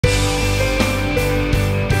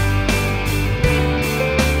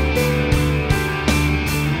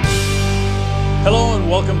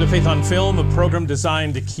welcome to Faith on Film, a program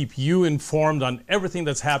designed to keep you informed on everything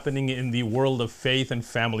that's happening in the world of faith and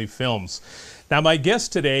family films. Now, my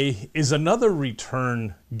guest today is another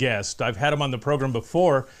return guest. I've had him on the program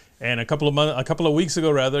before, and a couple of weeks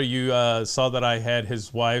ago, you saw that I had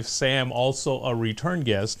his wife, Sam, also a return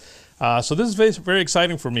guest. So this is very, very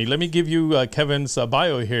exciting for me. Let me give you Kevin's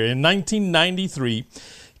bio here. In 1993,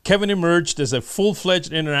 Kevin emerged as a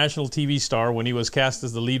full-fledged international TV star when he was cast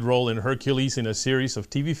as the lead role in Hercules in a series of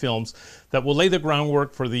TV films that will lay the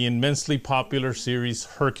groundwork for the immensely popular series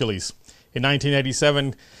Hercules. In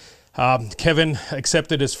 1987, Kevin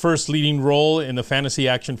accepted his first leading role in the fantasy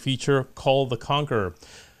action feature Kull the Conqueror.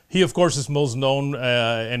 He, of course, is most known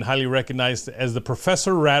and highly recognized as the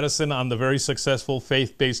Professor Radisson on the very successful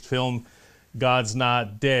faith-based film God's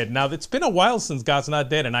Not Dead. Now, it's been a while since God's Not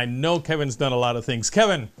Dead, and I know Kevin's done a lot of things.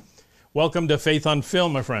 Kevin, welcome to Faith on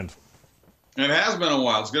Film, my friend. It has been a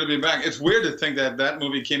while. It's good to be back. It's weird to think that that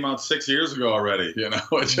movie came out 6 years ago already. You know,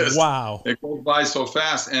 it just wow. It goes by so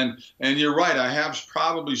fast. And you're right. I have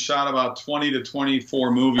probably shot about 20 to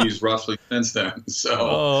 24 movies roughly since then. So.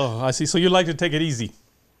 Oh, I see. So you like to take it easy.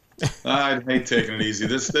 I hate taking it easy.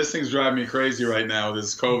 This thing's driving me crazy right now,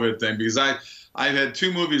 this COVID thing, because I've had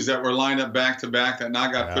two movies that were lined up back to back that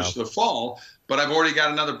now got pushed to the fall, but I've already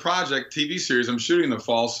got another project, TV series I'm shooting in the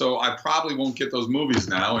fall, so I probably won't get those movies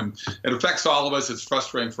now, and it affects all of us. It's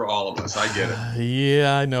frustrating for all of us. I get it.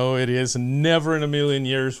 Yeah, I know it is. Never in a million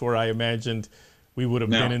years where I imagined we would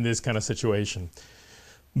have been in this kind of situation.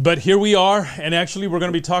 But here we are, and actually we're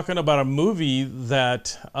going to be talking about a movie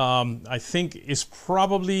that I think is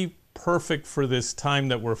probably perfect for this time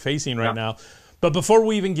that we're facing right now. But before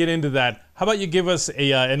we even get into that, how about you give us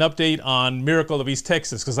an update on Miracle of East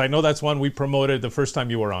Texas? Because I know that's one we promoted the first time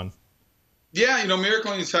you were on. Yeah, you know,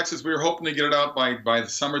 Miracle in East Texas, we were hoping to get it out by the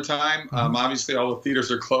summertime. Obviously, all the theaters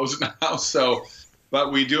are closed now, so...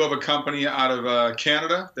 But we do have a company out of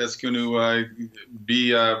Canada that's going to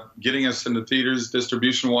be getting us into theaters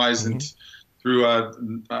distribution-wise and through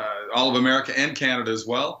all of America and Canada as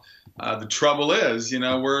well. The trouble is, you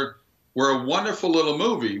know, we're a wonderful little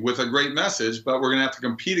movie with a great message, but we're going to have to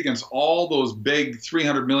compete against all those big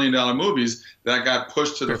 $300 million movies that got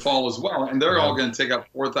pushed to the fall as well, and they're all going to take up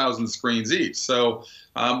 4,000 screens each. So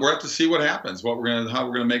we'll have to see what happens, how we're going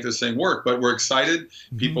to make this thing work. But we're excited.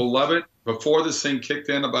 People love it. Before this thing kicked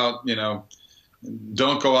in about, you know,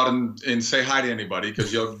 don't go out and say hi to anybody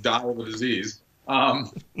because you'll die of a disease. I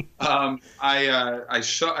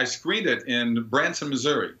screened it in Branson,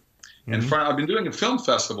 Missouri. I've been doing film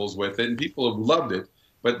festivals with it, and people have loved it.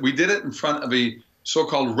 But we did it in front of a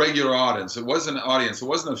so-called regular audience. It wasn't an audience. It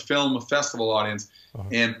wasn't a film festival audience.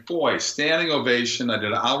 And boy, standing ovation. I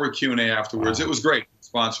did an hour Q&A afterwards. It was great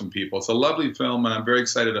response from people. It's a lovely film, and I'm very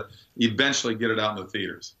excited to eventually get it out in the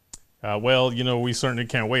theaters. Well, you know, we certainly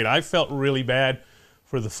can't wait. I felt really bad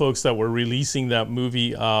for the folks that were releasing that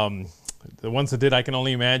movie. The ones that did, I Can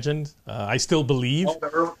Only Imagine. I Still Believe.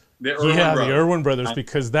 Oh, the Irwin brothers,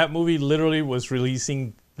 because that movie literally was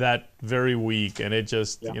releasing that very week, and it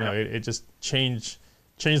just, you know, it just changed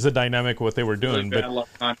the dynamic of what they were doing. Really bad luck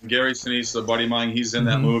on Gary Sinise, a buddy of mine, he's in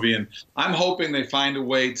that movie, and I'm hoping they find a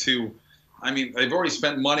way to. I mean, they've already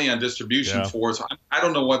spent money on distribution for us. I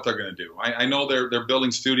don't know what they're going to do. I know they're building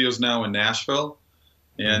studios now in Nashville,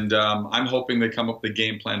 and I'm hoping they come up with a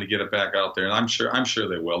game plan to get it back out there. And I'm sure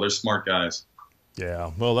they will. They're smart guys. Yeah,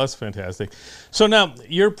 well, that's fantastic. So now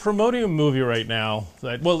you're promoting a movie right now.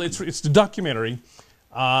 Well, it's a documentary,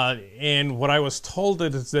 and what I was told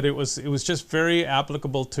is that it was just very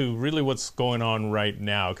applicable to really what's going on right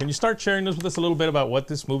now. Can you start sharing this with us a little bit about what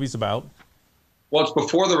this movie's about? Well, it's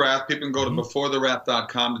Before the Wrath. People can go to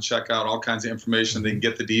beforethewrath.com to check out all kinds of information. They can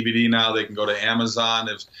get the DVD now. They can go to Amazon.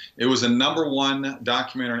 It was a #1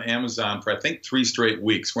 documentary on Amazon for, I think, 3 straight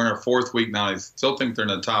weeks. We're in our 4th week now. I still think they're in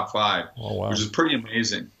the top 5, which is pretty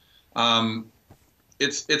amazing.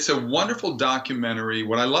 It's a wonderful documentary.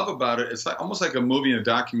 What I love about it, it's almost like a movie and a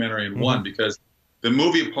documentary in one, because the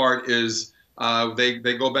movie part is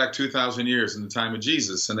they go back 2,000 years in the time of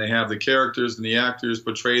Jesus, and they have the characters and the actors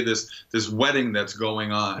portray this wedding that's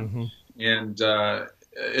going on, and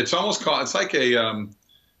it's almost it's like a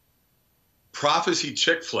prophecy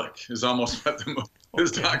chick flick is almost what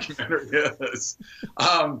this documentary is.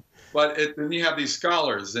 But then you have these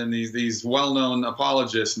scholars and these well-known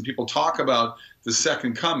apologists, and people talk about the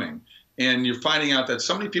second coming, and you're finding out that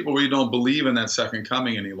so many people really don't believe in that second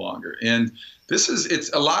coming any longer. And it's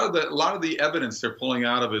a lot of the evidence they're pulling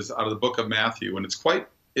out of the book of Matthew, and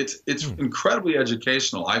it's incredibly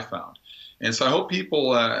educational, I found. And so I hope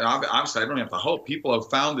people, obviously I don't have to hope, people have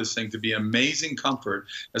found this thing to be amazing comfort,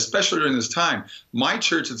 especially during this time. My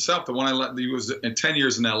church itself, the one I led, it was in 10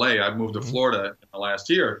 years in LA. I've moved to Florida in the last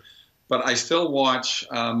year, but I still watch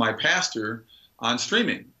my pastor on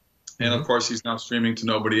streaming. And of course, he's now streaming to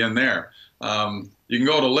nobody in there. You can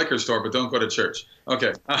go to a liquor store, but don't go to church.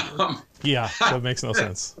 Okay. Yeah, that makes no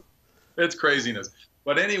sense. It's craziness.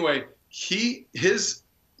 But anyway, his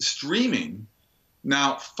streaming,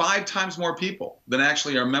 now 5 times more people than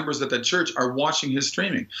actually are members at the church are watching his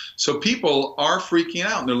streaming. So people are freaking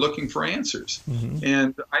out and they're looking for answers.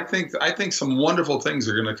 And I think some wonderful things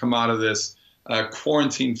are going to come out of this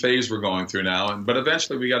quarantine phase we're going through now. But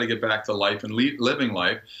eventually we got to get back to life and living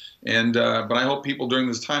life. And but I hope people during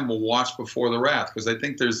this time will watch Before the Wrath, because I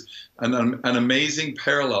think there's an amazing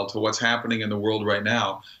parallel to what's happening in the world right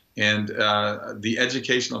now. And the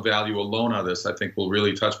educational value alone of this, I think, will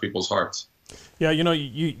really touch people's hearts. Yeah, you know,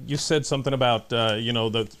 you said something about, you know,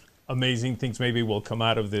 the amazing things maybe will come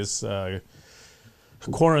out of this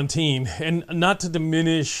quarantine. And not to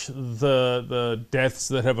diminish the deaths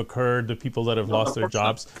that have occurred, the people that have lost their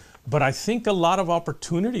jobs, but I think a lot of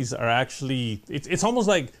opportunities are actually, it's almost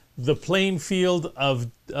like the playing field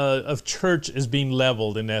of church is being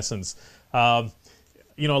leveled in essence.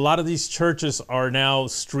 You know, a lot of these churches are now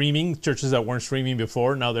streaming, churches that weren't streaming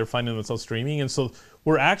before, now they're finding themselves streaming. And so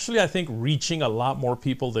we're actually, I think, reaching a lot more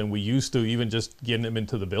people than we used to, even just getting them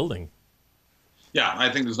into the building. Yeah, I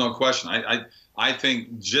think there's no question. I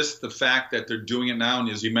think just the fact that they're doing it now, and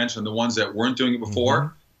as you mentioned, the ones that weren't doing it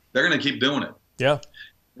before, they're going to keep doing it. Yeah.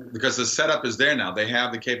 Because the setup is there now. They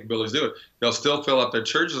have the capabilities to do it. They'll still fill up their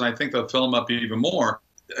churches, and I think they'll fill them up even more.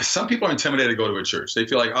 Some people are intimidated to go to a church. They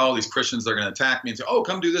feel like, oh, these Christians are going to attack me and say, oh,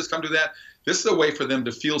 come do this, come do that. This is a way for them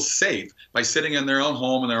to feel safe by sitting in their own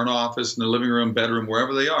home, in their own office, in their living room, bedroom,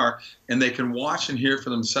 wherever they are, and they can watch and hear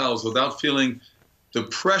for themselves without feeling the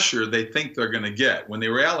pressure they think they're going to get. When in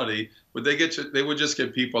reality, they would just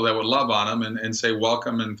get people that would love on them and say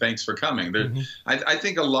welcome and thanks for coming. I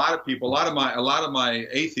think a lot of people, a lot of my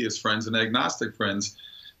atheist friends and agnostic friends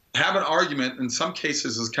have an argument. In some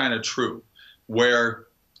cases, is kind of true, where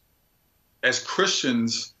as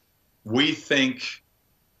Christians, we think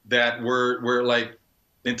that we're like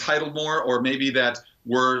entitled more, or maybe that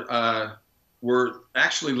we're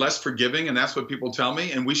actually less forgiving, and that's what people tell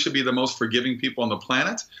me, and we should be the most forgiving people on the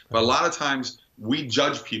planet. But a lot of times we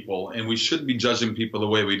judge people, and we shouldn't be judging people the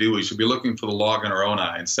way we do. We should be looking for the log in our own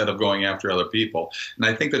eye instead of going after other people. And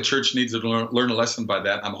I think the church needs to learn a lesson by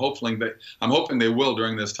that. I'm hoping they will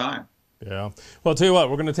during this time. Yeah. Well, I'll tell you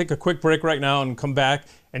what, we're going to take a quick break right now and come back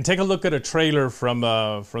and take a look at a trailer from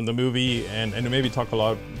the movie and maybe talk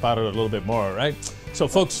about it a little bit more, all right? So,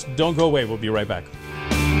 folks, don't go away. We'll be right back.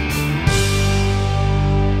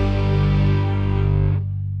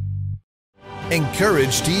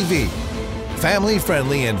 Encourage TV.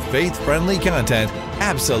 Family-friendly and faith-friendly content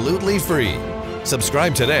absolutely free.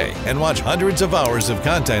 Subscribe today and watch hundreds of hours of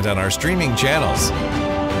content on our streaming channels.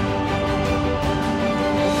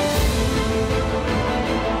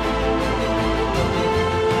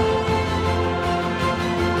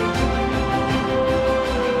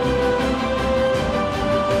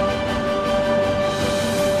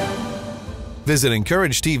 Visit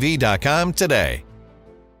encouragetv.com today.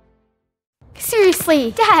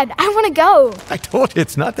 Seriously, Dad, I want to go. I told you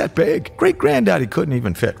it's not that big. Great-granddaddy couldn't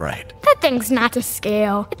even fit right. That thing's not to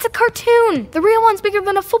scale. It's a cartoon. The real one's bigger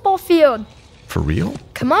than a football field. For real?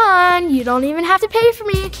 Come on, you don't even have to pay for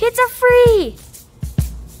me. Kids are free.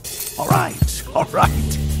 All right, all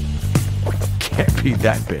right. Can't be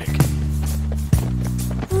that big.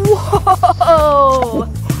 Whoa!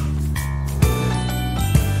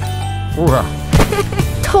 Wow.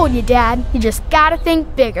 Told you, Dad. You just gotta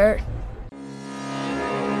think bigger.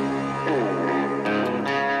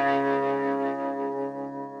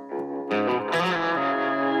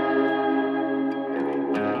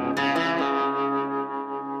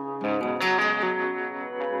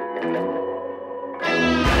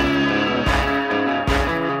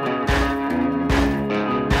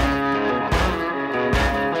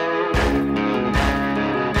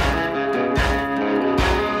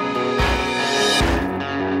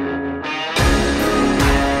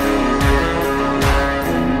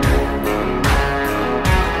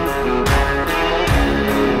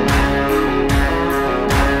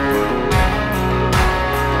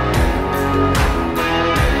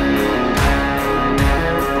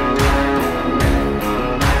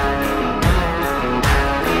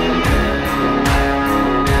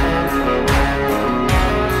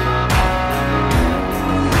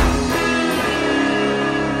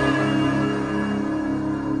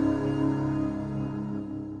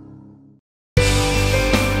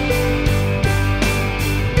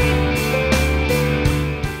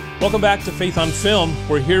 Welcome back to Faith on Film.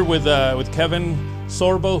 We're here with Kevin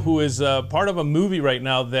Sorbo, who is part of a movie right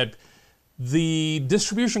now that the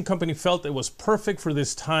distribution company felt it was perfect for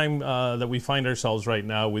this time that we find ourselves right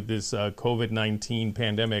now with this COVID-19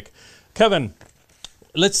 pandemic. Kevin,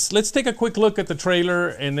 let's take a quick look at the trailer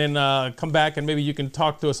and then come back, and maybe you can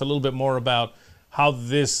talk to us a little bit more about how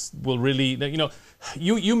this will really, you know,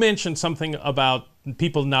 you mentioned something about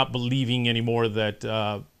people not believing anymore that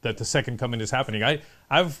that the second coming is happening.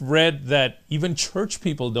 I've read that even church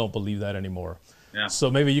people don't believe that anymore. Yeah. So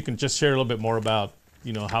maybe you can just share a little bit more about,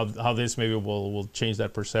 you know, how this maybe will change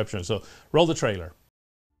that perception. So roll the trailer.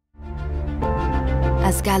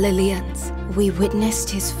 As Galileans, we witnessed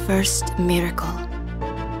his first miracle.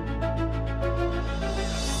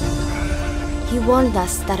 He warned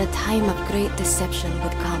us that a time of great deception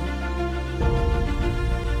would come.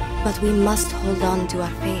 But we must hold on to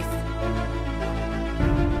our faith,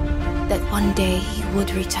 that one day he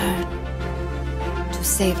would return to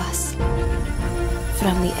save us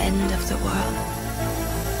from the end of the world.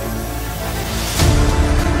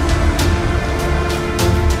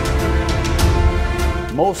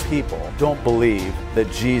 Most people don't believe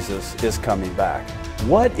that Jesus is coming back.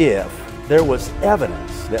 What if there was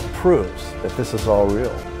evidence that proves that this is all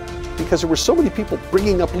real? Because there were so many people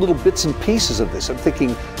bringing up little bits and pieces of this. I'm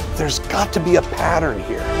thinking, there's got to be a pattern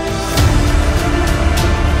here.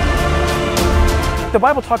 The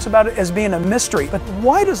Bible talks about it as being a mystery, but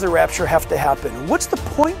why does the rapture have to happen? What's the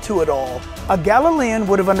point to it all? A Galilean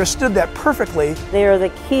would have understood that perfectly. They are the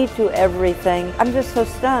key to everything. I'm just so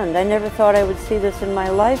stunned. I never thought I would see this in my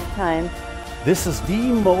lifetime. This is the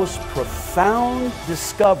most profound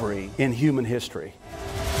discovery in human history.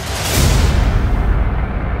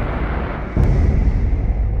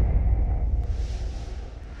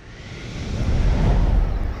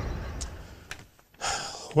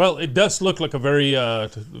 Well, it does look like a very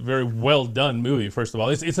well done movie. First of all,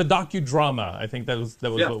 it's a docudrama. I think that was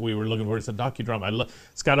what we were looking for. It's a docudrama.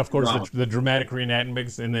 It's got, of course, the dramatic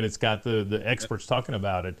reenactments, and then it's got the experts talking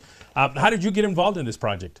about it. How did you get involved in this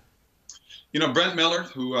project? You know, Brent Miller,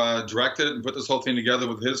 who directed it and put this whole thing together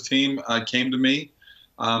with his team, came to me,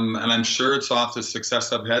 and I'm sure it's off the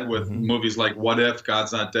success I've had with movies like What If,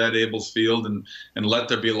 God's Not Dead, Abel's Field, and Let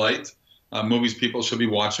There Be Light. Movies people should be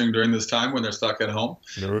watching during this time when they're stuck at home.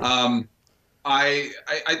 I'm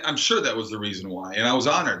sure that was the reason why, and I was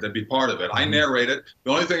honored to be part of it. I narrate it.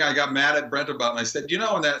 The only thing I got mad at Brent about, and I said, you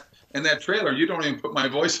know, in that trailer, you don't even put my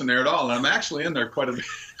voice in there at all, and I'm actually in there quite a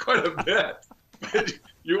bit. But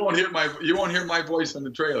you won't hear my voice in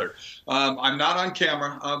the trailer. I'm not on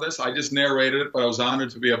camera on this. I just narrated it, but I was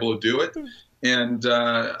honored to be able to do it. And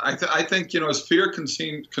I think, you know, as fear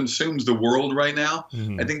consumes the world right now,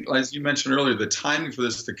 I think, as you mentioned earlier, the timing for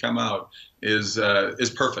this to come out is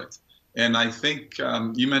perfect. And I think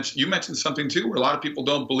you mentioned something too, where a lot of people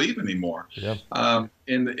don't believe anymore. Yeah.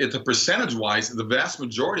 And the percentage-wise, the vast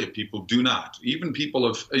majority of people do not. Even people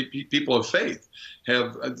of faith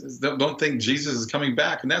don't think Jesus is coming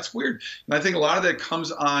back, and that's weird. And I think a lot of that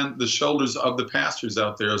comes on the shoulders of the pastors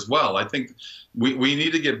out there as well. I think we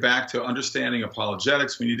need to get back to understanding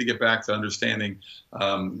apologetics. We need to get back to understanding,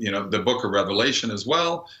 you know, the Book of Revelation as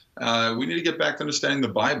well. We need to get back to understanding the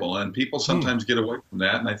Bible, and people sometimes get away from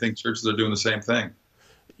that. And I think churches are doing the same thing.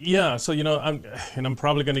 Yeah. So, you know, I'm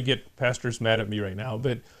probably going to get pastors mad at me right now,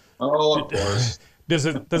 but of course. Does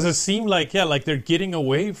it seem like, like they're getting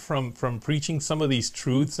away from preaching some of these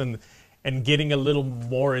truths and getting a little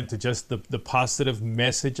more into just the positive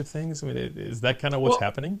message of things? I mean, is that kind of what's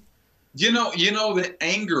happening? You know, the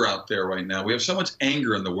anger out there right now. We have so much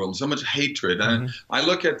anger in the world, so much hatred. And I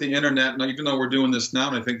look at the internet, and even though we're doing this now,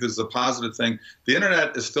 and I think this is a positive thing, the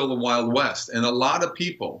internet is still the Wild West. And a lot of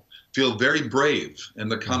people feel very brave in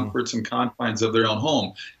the comforts and confines of their own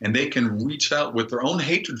home, and they can reach out with their own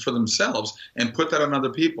hatred for themselves and put that on other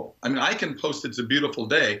people. I mean, I can post "It's a beautiful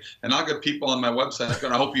day," and I'll get people on my website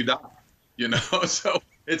going, "I hope you die," you know. So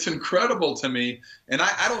it's incredible to me, and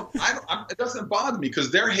it doesn't bother me, because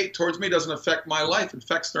their hate towards me doesn't affect my life; it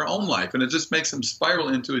affects their own life, and it just makes them spiral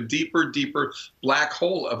into a deeper black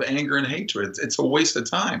hole of anger and hatred. It's a waste of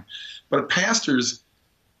time. But pastors,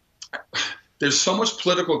 there's so much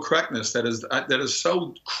political correctness that is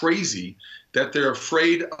so crazy that they're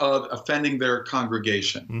afraid of offending their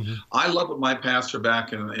congregation. I love what my pastor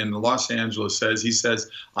back in Los Angeles says. He says,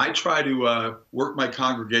 I try to work my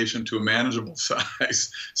congregation to a manageable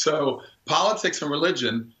size. So politics and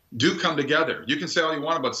religion do come together. You can say all you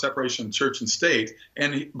want about separation of church and state.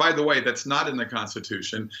 And by the way, that's not in the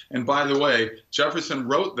Constitution. And by the way, Jefferson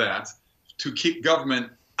wrote that to keep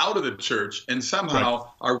government out of the church, and somehow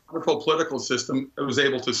our wonderful political system was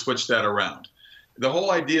able to switch that around. the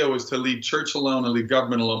whole idea was to leave church alone and leave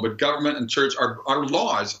government alone. But government and church, our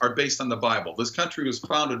laws are based on the Bible. This country was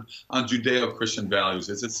founded on Judeo-Christian values.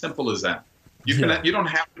 It's as simple as that. You don't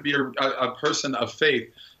have to be a person of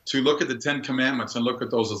faith to look at the 10 Commandments and look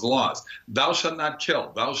at those as laws. Thou shalt not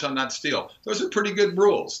kill. Thou shalt not steal. Those are pretty good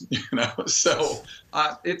rules, you know. So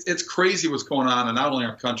it's crazy what's going on in not only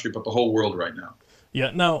our country but the whole world right now.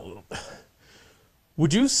 Yeah. Now,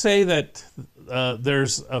 would you say that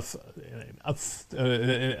there's a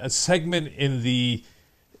segment in the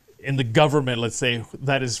government, let's say,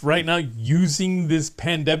 that is right now using this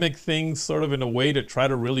pandemic thing sort of in a way to try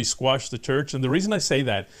to really squash the church? And the reason I say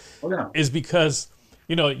that is because,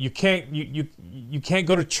 you know, you can't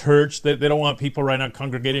go to church. They don't want people right now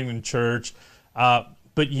congregating in church,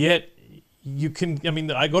 but yet you can. I mean,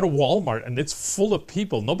 I go to Walmart and it's full of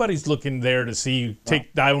people. Nobody's looking there to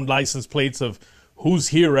take down license plates of who's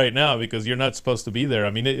here right now, because you're not supposed to be there.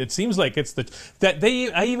 I mean, it seems like it's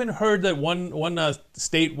I even heard that one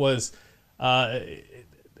state was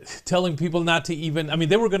telling people not to even. I mean,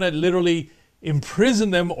 they were going to literally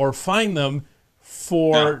imprison them or fine them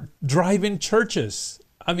for drive-in churches.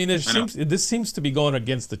 I mean, this seems to be going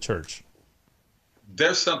against the church.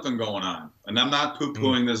 There's something going on, and I'm not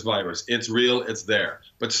poo-pooing this virus. It's real, it's there.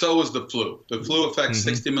 But so is the flu. The flu affects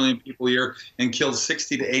 60 million people a year and kills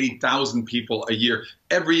 60 to 80,000 people a year,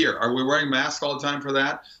 every year. Are we wearing masks all the time for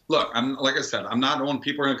that? Look, like I said, I'm not one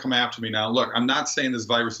people are going to come after me now. Look, I'm not saying this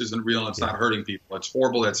virus isn't real and it's not hurting people. It's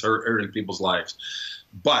horrible. It's hurting people's lives.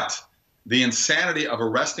 But the insanity of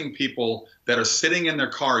arresting people that are sitting in their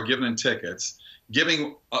car giving them tickets,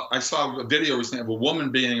 I saw a video recently of a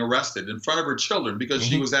woman being arrested in front of her children because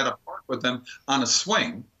she was at a park with them on a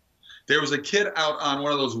swing. There was a kid out on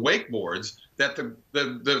one of those wakeboards that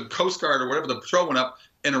the Coast Guard or whatever, the patrol went up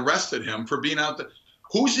and arrested him for being out there.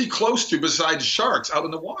 Who's he close to besides sharks out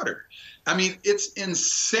in the water? I mean, it's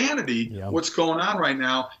insanity what's going on right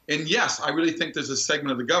now. And yes, I really think there's a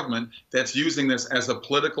segment of the government that's using this as a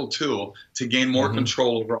political tool to gain more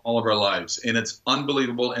control over all of our lives. And it's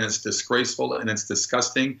unbelievable, and it's disgraceful, and it's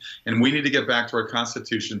disgusting. And we need to get back to our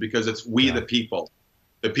Constitution, because it's we the people.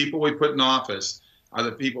 The people we put in office are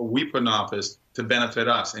the people we put in office to benefit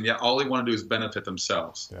us. And yet all they want to do is benefit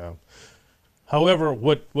themselves. Yeah. However,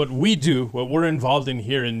 what we do, what we're involved in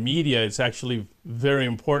here in media, it's actually very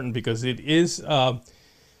important, because it is kind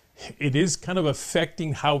of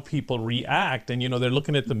affecting how people react. And, you know, they're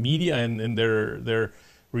looking at the media and they're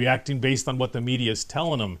reacting based on what the media is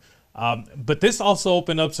telling them. But this also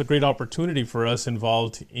opens up a great opportunity for us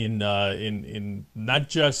involved in not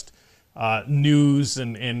just news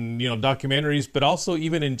and you know, documentaries, but also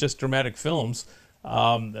even in just dramatic films.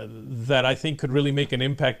 That I think could really make an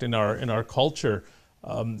impact in our culture.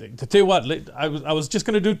 To tell you what, I was just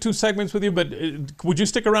going to do 2 segments with you, but would you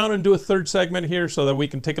stick around and do a 3rd segment here so that we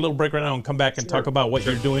can take a little break right now and come back and talk about what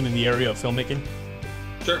you're doing in the area of filmmaking?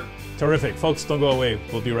 Sure. Terrific. Folks, don't go away.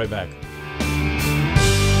 We'll be right back.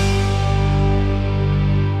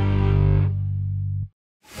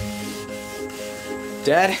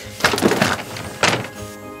 Dad?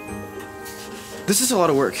 This is a lot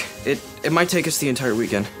of work. It might take us the entire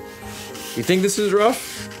weekend. You think this is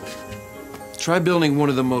rough? Try building one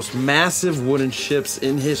of the most massive wooden ships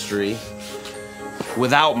in history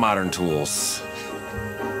without modern tools.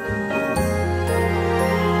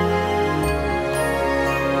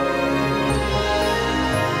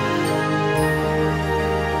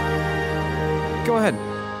 Go ahead.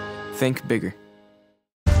 Think bigger.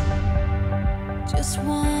 Just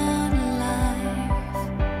one life,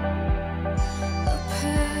 a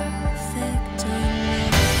perfect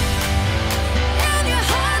union. And your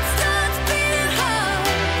heart starts beating hard.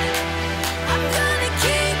 I'm gonna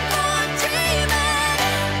keep on dreaming.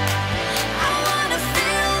 I wanna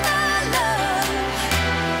feel my love.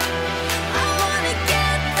 I wanna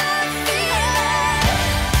get that feeling.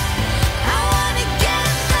 I wanna get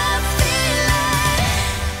that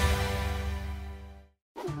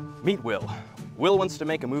feeling. Meet Will. Will wants to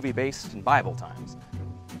make a movie based in Bible times.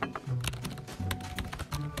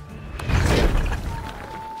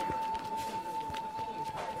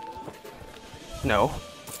 No,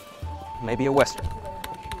 maybe a Western.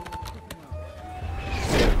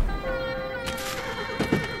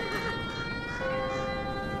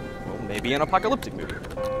 Well, maybe an apocalyptic movie.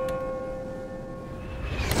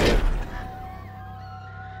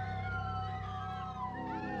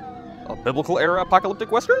 A biblical era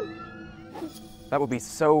apocalyptic Western? That would be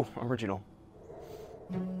so original.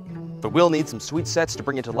 But Will needs some sweet sets to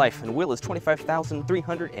bring it to life, and Will is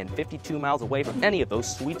 25,352 miles away from any of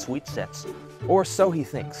those sweet, sweet sets. Or so he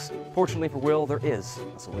thinks. Fortunately for Will, there is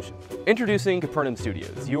a solution. Introducing Capernaum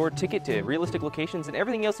Studios, your ticket to realistic locations and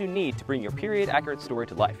everything else you need to bring your period-accurate story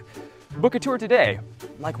to life. Book a tour today,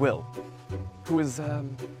 like Will, who is,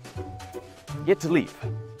 yet to leave.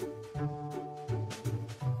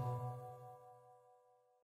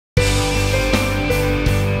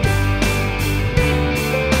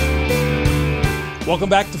 Welcome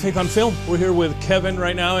back to Faith on Film. We're here with Kevin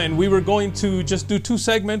right now, and we were going to just do 2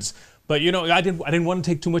 segments, but you know, I didn't want to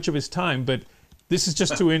take too much of his time, but this is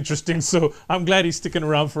just too interesting, so I'm glad he's sticking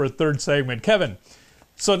around for a 3rd segment. Kevin,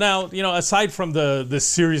 so now, you know, aside from the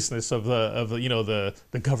seriousness of the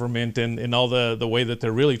government and all the way that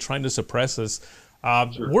they're really trying to suppress us,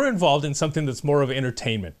 sure, we're involved in something that's more of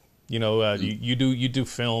entertainment. You know, you do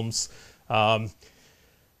films.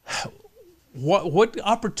 What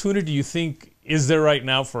opportunity do you think is there right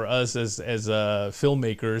now for us as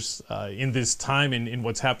filmmakers in this time and in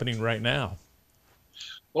what's happening right now?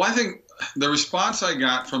 Well, I think the response I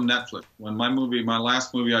got from Netflix when my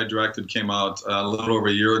last movie I directed came out a little over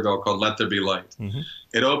a year ago called Let There Be Light. Mm-hmm.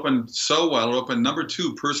 It opened so well. It opened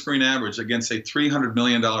 #2 per screen average against a $300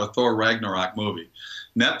 million Thor Ragnarok movie.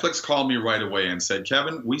 Netflix called me right away and said,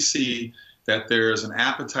 Kevin, we see that there is an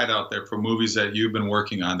appetite out there for movies that you've been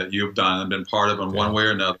working on, that you've done and been part of in one way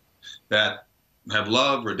or another, that have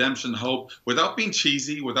love, redemption, hope, without being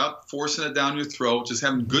cheesy, without forcing it down your throat, just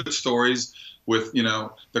having good stories with, you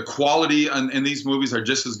know, the quality in these movies are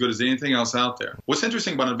just as good as anything else out there. What's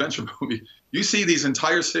interesting about an adventure movie, you see these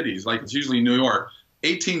entire cities, like it's usually New York,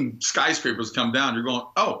 18 skyscrapers come down, you're going,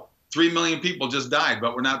 oh, 3 million people just died,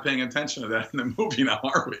 but we're not paying attention to that in the movie now,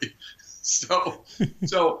 are we? So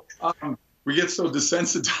we get so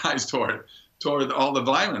desensitized toward all the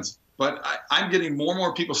violence. But I'm getting more and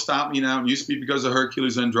more people stop me now. It used to be because of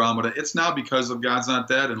Hercules and Andromeda. It's now because of God's Not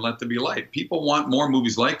Dead and Let There Be Light. People want more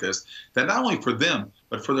movies like this, that not only for them,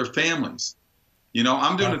 but for their families. You know,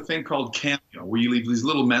 I'm doing a thing called Cameo, where you leave these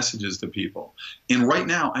little messages to people. And right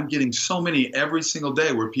now, I'm getting so many every single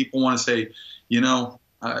day where people want to say, you know,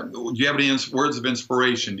 do you have any words of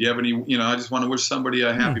inspiration? Do you have any, you know, I just want to wish somebody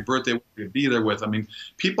a happy birthday to be there with. I mean,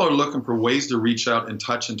 people are looking for ways to reach out and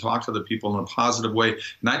touch and talk to other people in a positive way.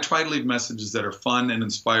 And I try to leave messages that are fun and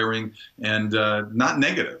inspiring and not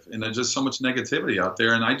negative. And there's just so much negativity out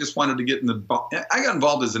there. And I just wanted to get I got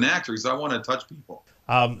involved as an actor because I want to touch people.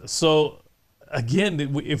 So again,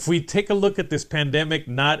 if we take a look at this pandemic,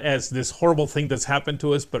 not as this horrible thing that's happened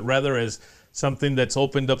to us, but rather as something that's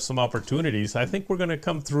opened up some opportunities, I think we're going to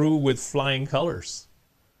come through with flying colors.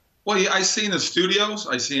 Well, yeah, I see in the studios,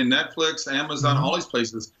 I see in Netflix, Amazon, all these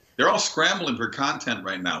places, they're all scrambling for content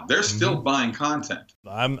right now. They're still buying content.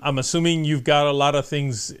 I'm assuming you've got a lot of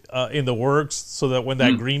things in the works so that when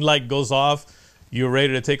that green light goes off, you're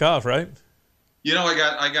ready to take off, right? You know,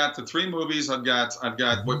 I got the 3 movies. I've got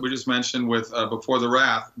what we just mentioned with Before the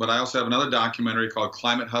Wrath, but I also have another documentary called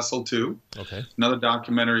Climate Hustle 2. Okay. Another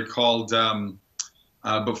documentary called my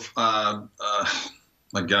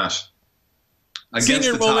gosh,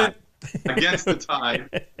 Against the Tide. Against the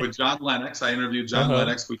Tide with John Lennox. I interviewed John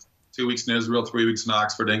Lennox 2 weeks in Israel, 3 weeks in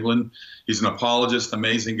Oxford, England. He's an apologist,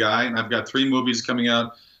 amazing guy. And I've got 3 movies coming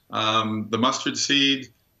out: The Mustard Seed,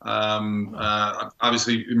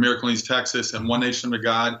 obviously Miracle in East Texas, and One Nation Under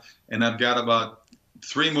God. And I've got about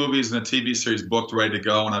 3 movies and a TV series booked, ready to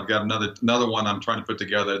go, and I've got another one I'm trying to put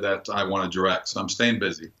together that I want to direct. So I'm staying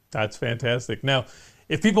busy. That's fantastic. Now,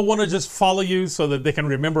 if people want to just follow you so that they can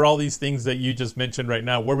remember all these things that you just mentioned right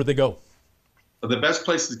now, where would they go? The best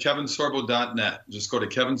place is kevinsorbo.net. Just go to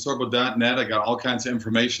kevinsorbo.net. I got all kinds of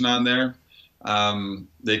information on there.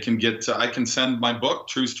 They can get I can send my book,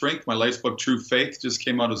 True Strength. My latest book, True Faith, just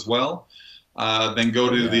came out as well. Then go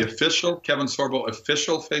to the official Kevin Sorbo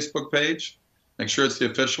official Facebook page. Make sure it's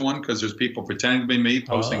the official one, because there's people pretending to be me,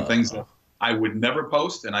 posting things that I would never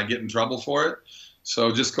post, and I get in trouble for it.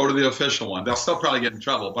 So just go to the official one. They'll still probably get in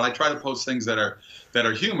trouble, but I try to post things that are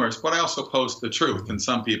humorous, but I also post the truth. And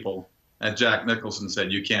some people, as Jack Nicholson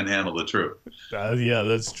said, you can't handle the truth. Yeah,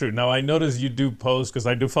 that's true. Now, I notice you do post, because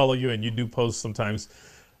I do follow you, and you do post sometimes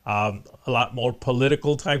a lot more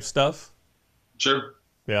political type stuff. Sure.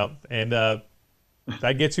 Yeah, and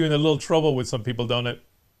that gets you in a little trouble with some people, don't it?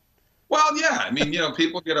 Well, yeah. I mean, you know,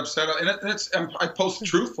 people get upset, and I post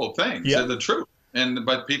truthful things, the truth,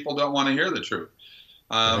 but people don't want to hear the truth.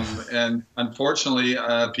 And unfortunately,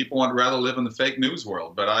 people would rather live in the fake news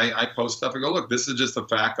world. But I post stuff and go, look, this is just a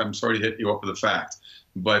fact. I'm sorry to hit you up with a fact.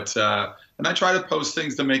 But and I try to post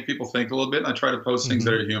things to make people think a little bit, and I try to post things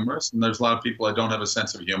that are humorous. And there's a lot of people that don't have a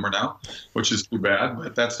sense of humor now, which is too bad,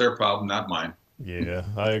 but that's their problem, not mine. Yeah,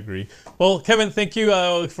 I agree. Well, Kevin, thank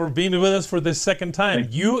you for being with us for this second time.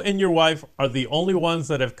 You and your wife are the only ones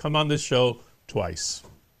that have come on this show twice.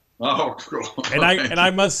 Oh, cool. And I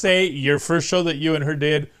must say, your first show that you and her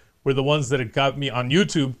did were the ones that had got me on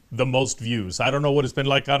YouTube the most views. I don't know what it's been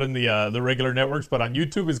like out in the regular networks, but on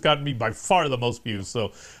YouTube it's gotten me by far the most views.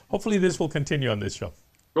 So hopefully this will continue on this show.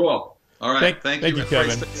 Cool. All right. Thank you,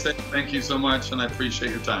 Kevin. Thank you so much, and I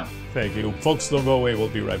appreciate your time. Thank you. Folks, don't go away. We'll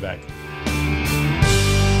be right back.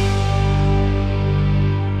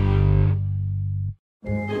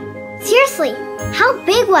 Seriously, how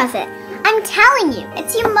big was it? I'm telling you,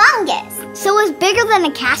 it's humongous. So it was bigger than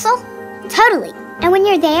a castle? Totally. And when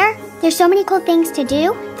you're there, there's so many cool things to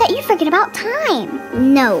do that you forget about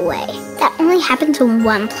time. No way. That only happens in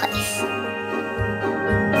one place.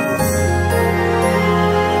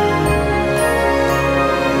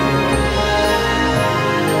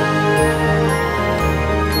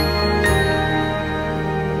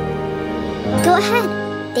 Go ahead.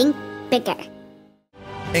 Think bigger.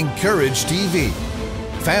 Encourage TV.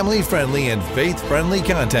 Family-friendly and faith-friendly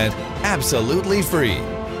content absolutely free.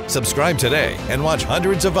 Subscribe today and watch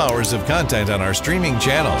hundreds of hours of content on our streaming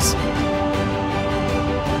channels.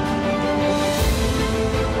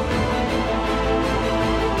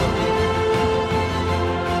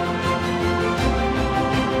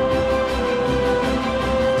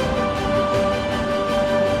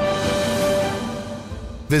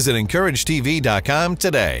 Visit encouragetv.com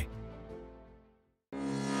today.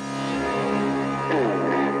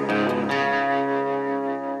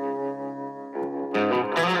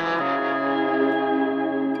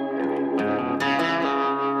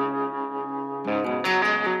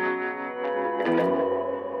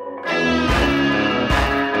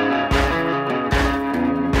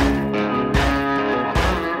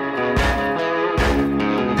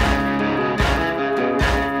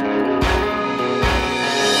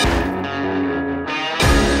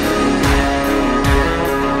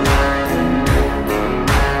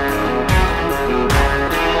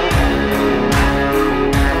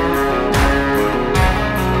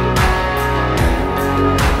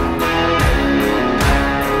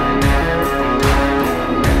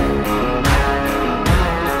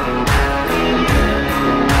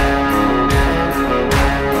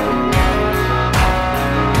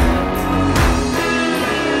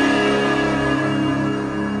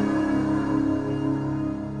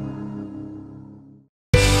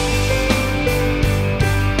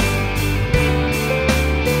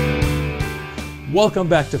 Welcome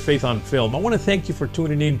back to Faith on Film. I want to thank you for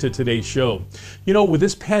tuning in to today's show. You know, with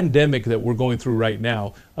this pandemic that we're going through right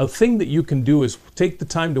now, a thing that you can do is take the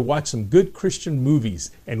time to watch some good Christian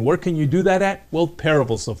movies. And where can you do that at? Well,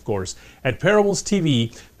 Parables, of course. At Parables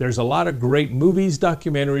TV, there's a lot of great movies,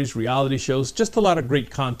 documentaries, reality shows, just a lot of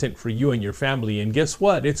great content for you and your family. And guess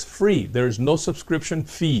what? It's free. There's no subscription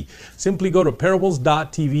fee. Simply go to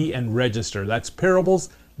parables.tv and register. That's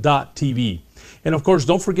parables.tv. And of course,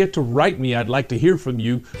 don't forget to write me. I'd like to hear from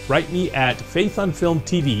you. Write me at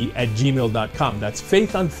faithonfilmtv@gmail.com. That's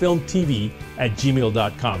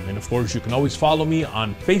faithonfilmtv@gmail.com. And of course, you can always follow me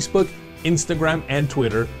on Facebook, Instagram, and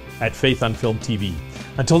Twitter at Faith on Film TV.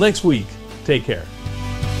 Until next week, take care.